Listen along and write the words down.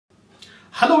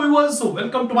Hello viewers,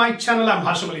 welcome to my channel. I'm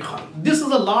Hashim. This is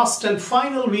the last and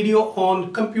final video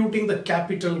on computing the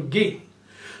capital gain.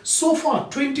 So far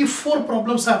 24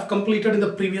 problems I have completed in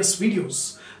the previous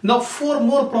videos. Now 4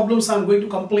 more problems I'm going to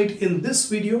complete in this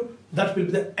video. That will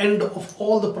be the end of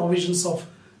all the provisions of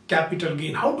capital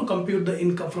gain. How to compute the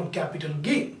income from capital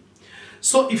gain.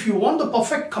 So if you want the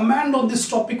perfect command on this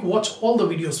topic, watch all the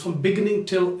videos from beginning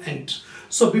till end.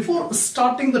 So before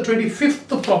starting the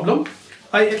 25th problem,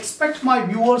 I expect my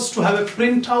viewers to have a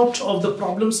printout of the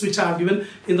problems which I have given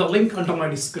in the link under my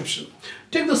description.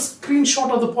 Take the screenshot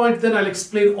of the point, then I'll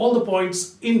explain all the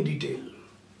points in detail.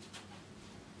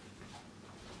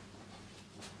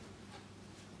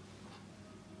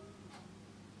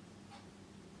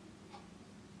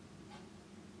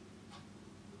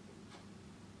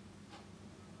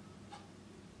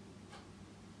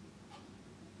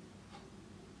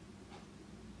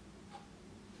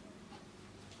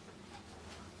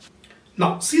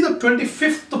 Now, see the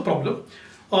 25th problem.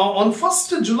 On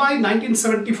 1st July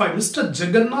 1975, Mr.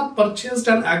 Jagannath purchased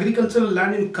an agricultural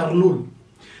land in Kurnool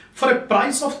for a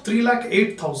price of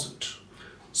 3,08,000.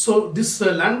 So, this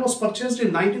land was purchased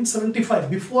in 1975,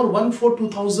 before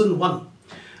 1/4/2001.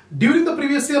 During the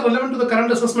previous year, relevant to the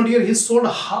current assessment year, he sold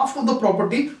half of the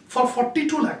property for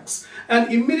 42 lakhs.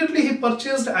 And immediately he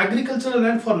purchased agricultural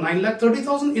land for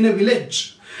 9,30,000 in a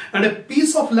village and a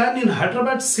piece of land in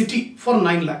Hyderabad city for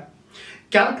 9 lakh.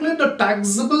 Calculate the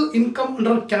taxable income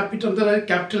under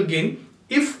capital gain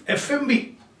if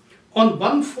FMB on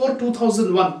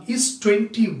 1/4/2001 is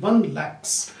 21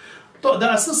 lakhs. So the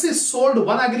assessee sold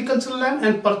one agricultural land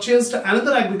and purchased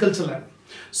another agricultural land.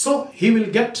 So he will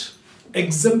get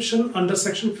exemption under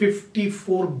section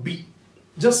 54B,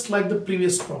 just like the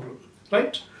previous problem,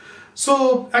 right?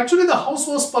 So actually the house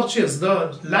was purchased, the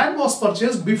land was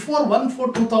purchased before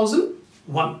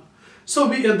 1/4/2001. So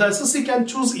the assessee can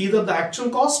choose either the actual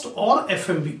cost or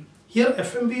FMB. Here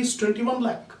FMB is 21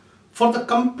 lakh for the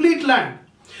complete land,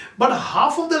 but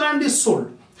half of the land is sold.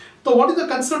 So what is the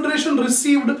consideration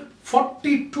received?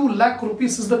 42 lakh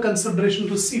rupees is the consideration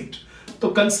received. So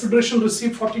consideration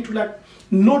received 42 lakh.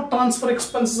 No transfer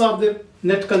expenses are there.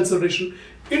 Net consideration.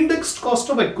 Indexed cost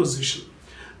of acquisition.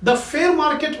 The fair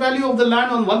market value of the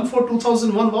land on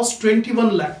 1/4/2001 was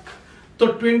 21 lakh. So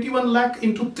 21 lakh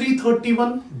into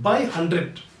 331 by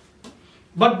 100.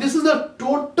 But this is the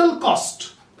total cost.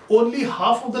 Only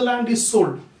half of the land is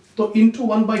sold. So into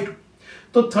 1/2.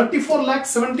 So 34 lakh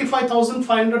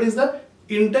 75,500 is the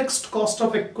indexed cost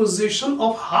of acquisition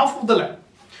of half of the land.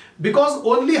 Because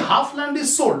only half land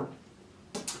is sold.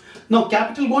 Now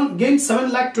capital gain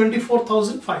 7 lakh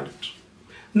 24,500.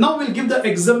 Now we'll give the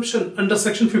exemption under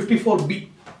section 54B.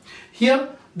 Here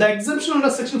the exemption under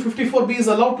section 54B is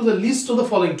allowed to the least of the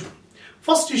following two.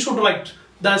 First, you should write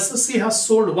the assessee has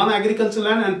sold one agricultural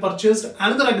land and purchased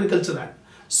another agricultural land.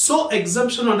 So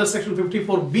exemption under section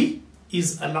 54B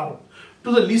is allowed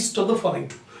to the least of the following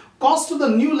two. Cost of the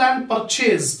new land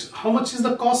purchased. How much is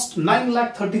the cost?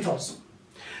 9,30,000.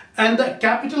 And the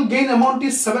capital gain amount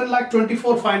is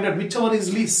 7,24,500, whichever is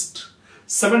least.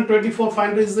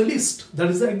 7,24,500 is the least. That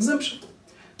is the exemption.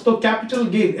 So capital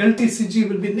gain, LTCG,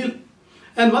 will be nil.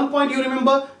 And one point you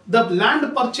remember, the land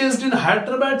purchased in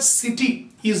Hyderabad city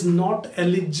is not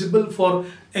eligible for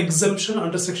exemption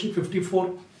under section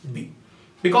 54B.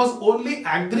 Because only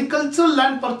agricultural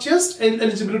land purchased,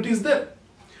 eligibility is there.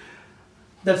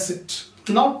 That's it.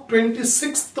 Now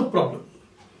 26th problem.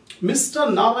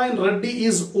 Mr. Narayan Reddy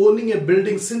is owning a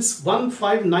building since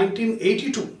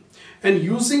 1/5/1982 and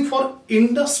using for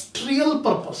industrial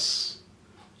purpose.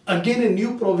 Again a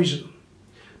new provision.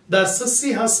 The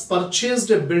assessee has purchased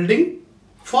a building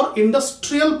for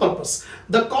industrial purpose.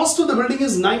 The cost of the building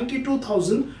is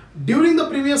 92,000. During the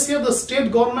previous year, the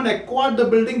state government acquired the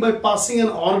building by passing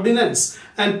an ordinance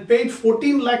and paid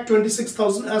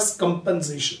 14,26,000 as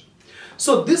compensation.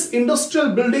 So this industrial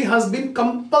building has been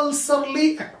compulsorily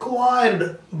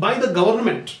acquired by the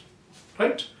government,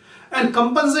 right? And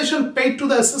compensation paid to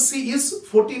the assessee is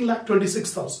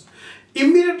 14,26,000.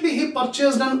 Immediately he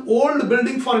purchased an old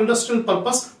building for industrial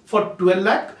purpose for 12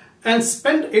 lakh and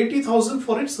spent 80,000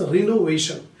 for its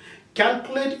renovation.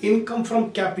 Calculate income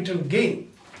from capital gain.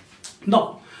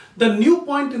 Now, the new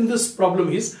point in this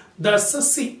problem is the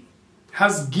assessee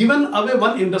has given away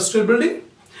one industrial building,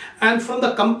 and from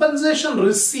the compensation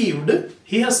received,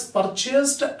 he has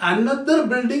purchased another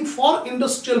building for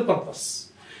industrial purpose.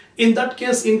 In that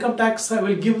case, income tax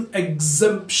will give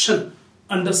exemption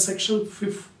under section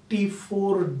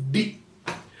 54D.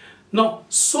 Now,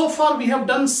 so far we have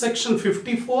done section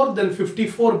 54, then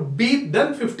 54B,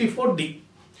 then 54D.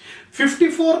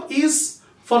 54 is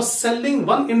for selling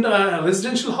one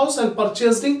residential house and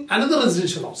purchasing another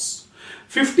residential house.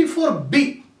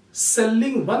 54B,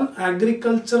 selling one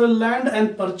agricultural land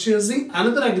and purchasing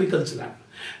another agricultural land.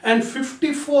 And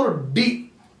 54D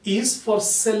is for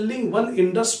selling one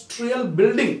industrial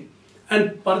building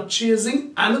and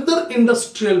purchasing another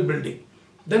industrial building.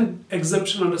 Then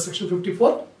exemption under section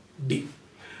 54D.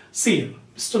 See here,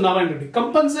 Mr. Narayan Reddy,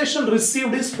 compensation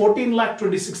received is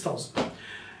 14,26,000.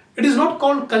 It is not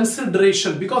called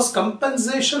consideration because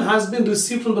compensation has been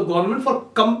received from the government for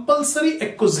compulsory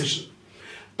acquisition.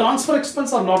 Transfer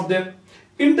expense are not there.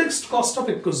 Indexed cost of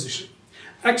acquisition.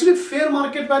 Actually, fair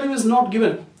market value is not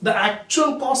given. The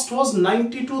actual cost was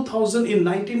 92,000 in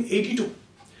 1982.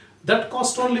 That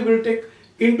cost only will take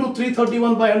into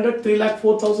 331 by 100,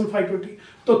 3,04,520.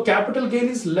 So capital gain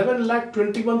is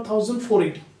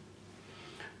 11,21,480.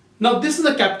 Now this is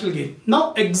the capital gain.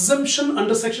 Now exemption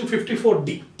under section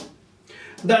 54D.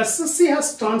 The SSC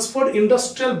has transferred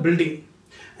industrial building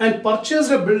and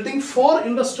purchased a building for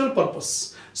industrial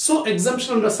purpose. So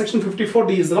exemption under section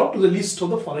 54D is allowed to the least of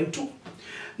the following two.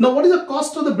 Now what is the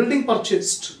cost of the building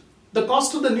purchased? The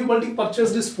cost of the new building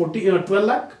purchased is 12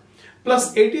 lakh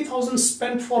plus 80,000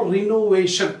 spent for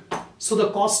renovation. So the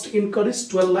cost incurred is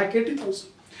 12,80,000.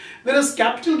 Whereas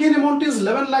capital gain amount is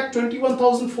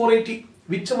 11,21,480.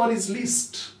 Whichever is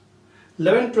least.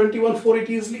 11,21,480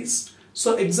 is least.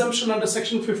 So exemption under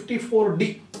section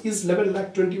 54D is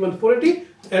 11,21,480.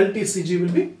 LTCG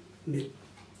will be nil.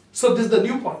 So this is the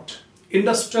new point.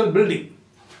 Industrial building.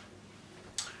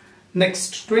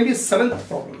 Next, 27th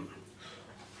problem.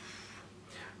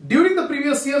 During the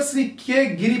previous year, Sri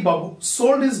K. Giri Babu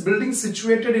sold his building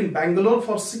situated in Bangalore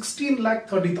for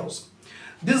 16,30,000.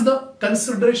 This is the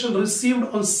consideration received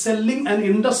on selling an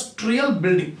industrial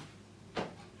building.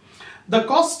 The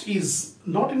cost is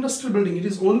not industrial building, it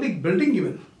is only building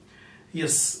given.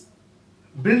 Yes,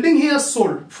 building he has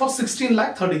sold for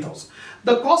 16,30,000.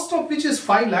 The cost of which is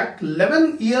 5 lakh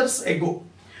 11 years ago.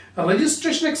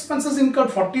 Registration expenses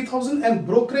incurred 40,000 and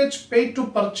brokerage paid to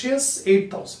purchase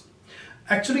 8,000.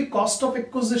 Actually, cost of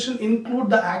acquisition include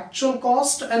the actual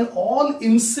cost and all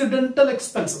incidental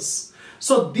expenses.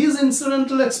 So these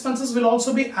incidental expenses will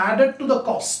also be added to the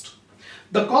cost.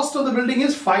 The cost of the building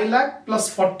is 5 lakh plus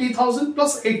 40,000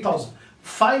 plus 8,000.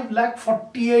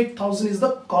 5,48,000 is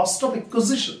the cost of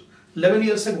acquisition 11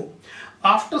 years ago.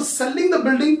 After selling the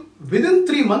building within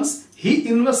 3 months, he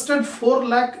invested 4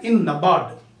 lakh in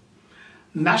NABARD,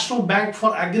 National Bank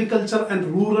for Agriculture and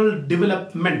Rural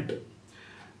Development,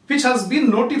 which has been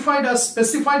notified as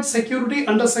specified security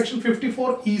under section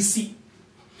 54 EC.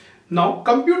 Now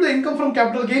compute the income from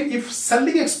capital gain if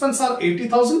selling expense are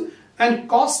 80,000 and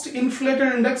cost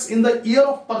inflated index in the year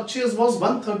of purchase was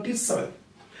 137.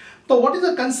 So what is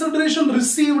the consideration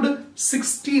received?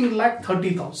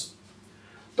 16,30,000.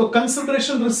 So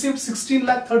consideration received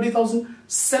 16,30,000.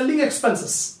 Selling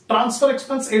expenses, transfer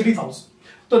expense 80,000.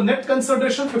 So net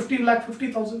consideration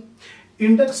 15,50,000.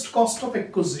 Indexed cost of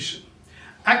acquisition.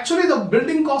 Actually the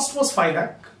building cost was 5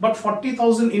 lakh, but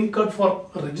 40,000 incurred for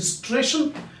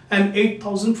registration and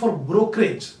 8,000 for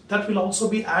brokerage. That will also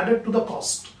be added to the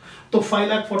cost. So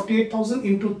 5,48,000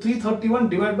 into 331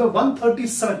 divided by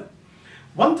 137.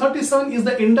 137 is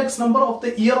the index number of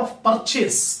the year of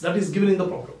purchase that is given in the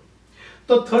problem.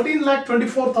 So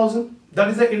 13,24,000, that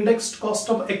is the indexed cost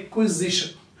of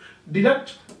acquisition.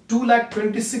 Deduct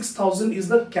 2,26,000 is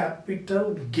the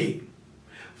capital gain.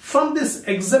 From this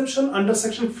exemption under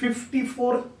section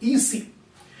 54 EC,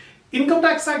 Income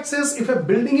Tax Act says if a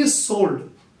building is sold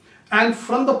and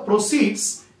from the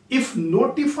proceeds, if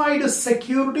notified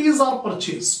securities are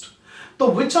purchased. So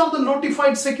which are the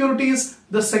notified securities?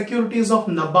 The securities of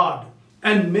NABARD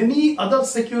and many other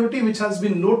security which has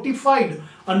been notified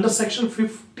under section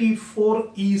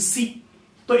 54 EC.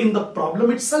 So in the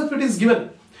problem itself it is given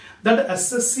that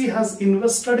SSC has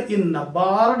invested in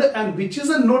NABARD and which is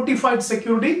a notified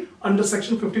security under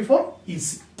section 54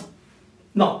 EC.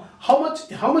 Now how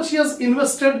much he has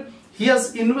invested? He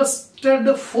has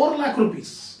invested 4 lakh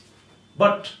rupees,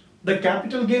 but the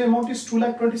capital gain amount is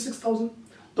 2,26,000.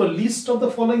 So least of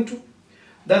the following two.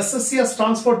 The SSC has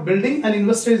transferred building and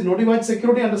invested is notified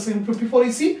security under section 54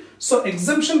 EC. So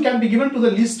exemption can be given to the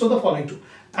least of the following two.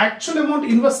 Actual amount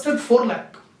invested 4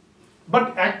 lakh,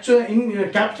 but actual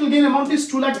capital gain amount is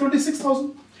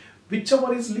 2,26,000.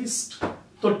 Whichever is least.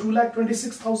 So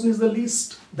 2,26,000 is the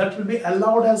least that will be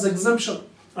allowed as exemption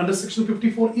under section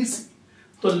 54 EC.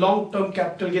 So long-term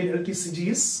capital gain LTCG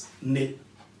is nil.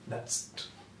 That's it.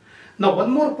 Now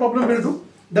one more problem we'll do,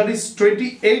 that is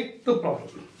 28th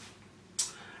problem.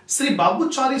 Sri Babu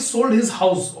Chari sold his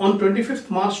house on 25th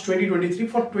March 2023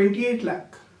 for 28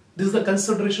 lakh. This is the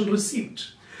consideration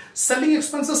received. Selling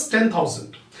expenses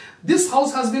 10,000. This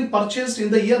house has been purchased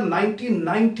in the year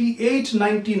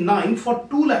 1998-99 for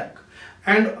 2 lakh,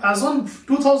 and as on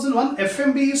 2001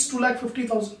 FMB is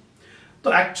 2,50,000.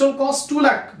 The actual cost 2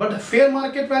 lakh, but fair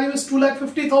market value is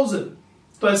 2,50,000.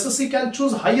 So SSC can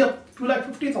choose higher,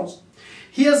 2,50,000.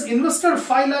 He has invested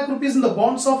 5 lakh rupees in the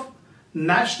bonds of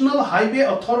National Highway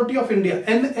Authority of India,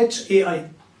 NHAI.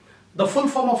 The full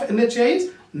form of NHAI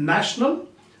is National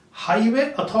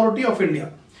Highway Authority of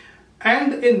India.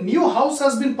 And a new house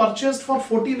has been purchased for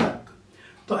 14 lakh.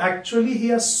 So actually he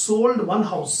has sold one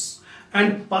house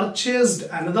and purchased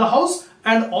another house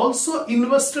and also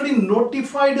invested in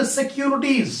notified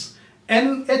securities.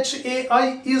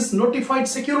 NHAI is notified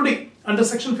security under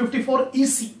section 54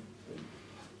 EC.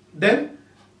 Then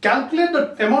calculate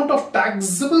the amount of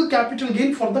taxable capital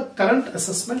gain for the current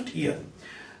assessment year.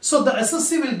 So the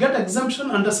SSC will get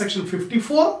exemption under section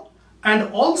 54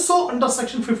 and also under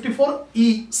section 54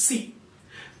 EC.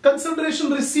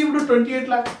 Consideration received 28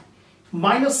 lakh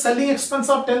minus selling expense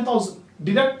of 10,000,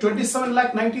 deduct 27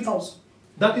 lakh 90,000.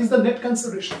 That is the net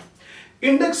consideration.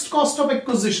 Indexed cost of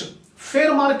acquisition,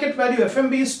 fair market value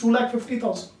FMB is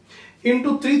 2,50,000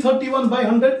 into 331 by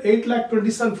 100,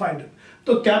 8,27,500.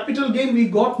 So capital gain we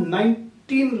got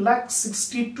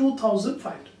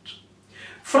 19,62,500.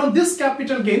 From this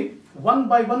capital gain, one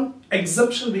by one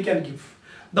exemption we can give.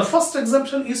 The first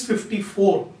exemption is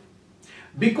 54.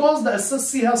 Because the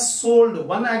SSC has sold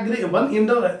one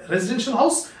residential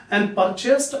house and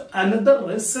purchased another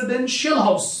residential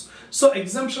house. So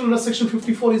exemption under section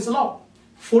 54 is allowed,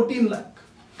 14 lakh.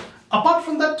 Apart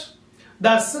from that, the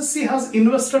SSC has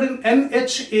invested in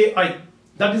NHAI,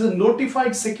 that is a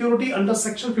notified security under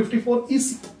section 54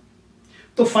 EC.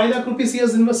 So 5 lakh rupees he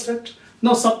has invested.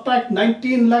 Now subtract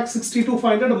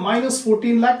 19,62,500 minus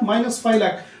 14 lakh minus 5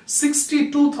 lakh.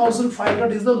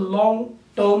 62,500 is the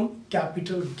long-term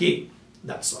capital gain.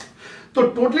 That's all.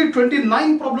 So totally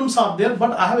 29 problems are there,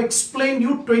 but I have explained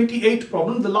you 28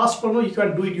 problems. The last problem you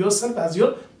can do it yourself as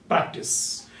your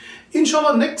practice.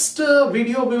 Inshallah, next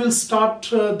video we will start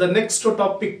the next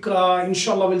topic.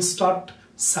 Inshallah, we'll start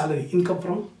salary, income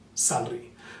from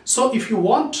salary. So if you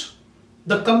want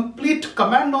the complete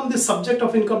command on this subject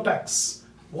of income tax,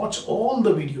 watch all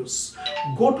the videos.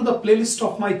 Go to the playlist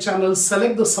of my channel,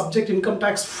 select the subject income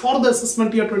tax for the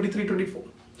assessment year 23-24.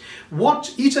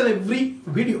 Watch each and every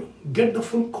video. Get the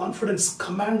full confidence,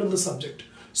 command on the subject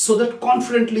so that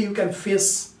confidently you can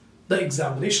face the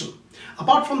examination.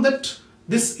 Apart from that,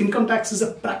 this income tax is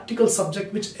a practical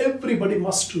subject which everybody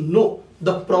must know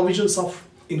the provisions of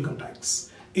income tax.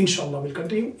 Inshallah, we'll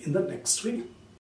continue in the next video.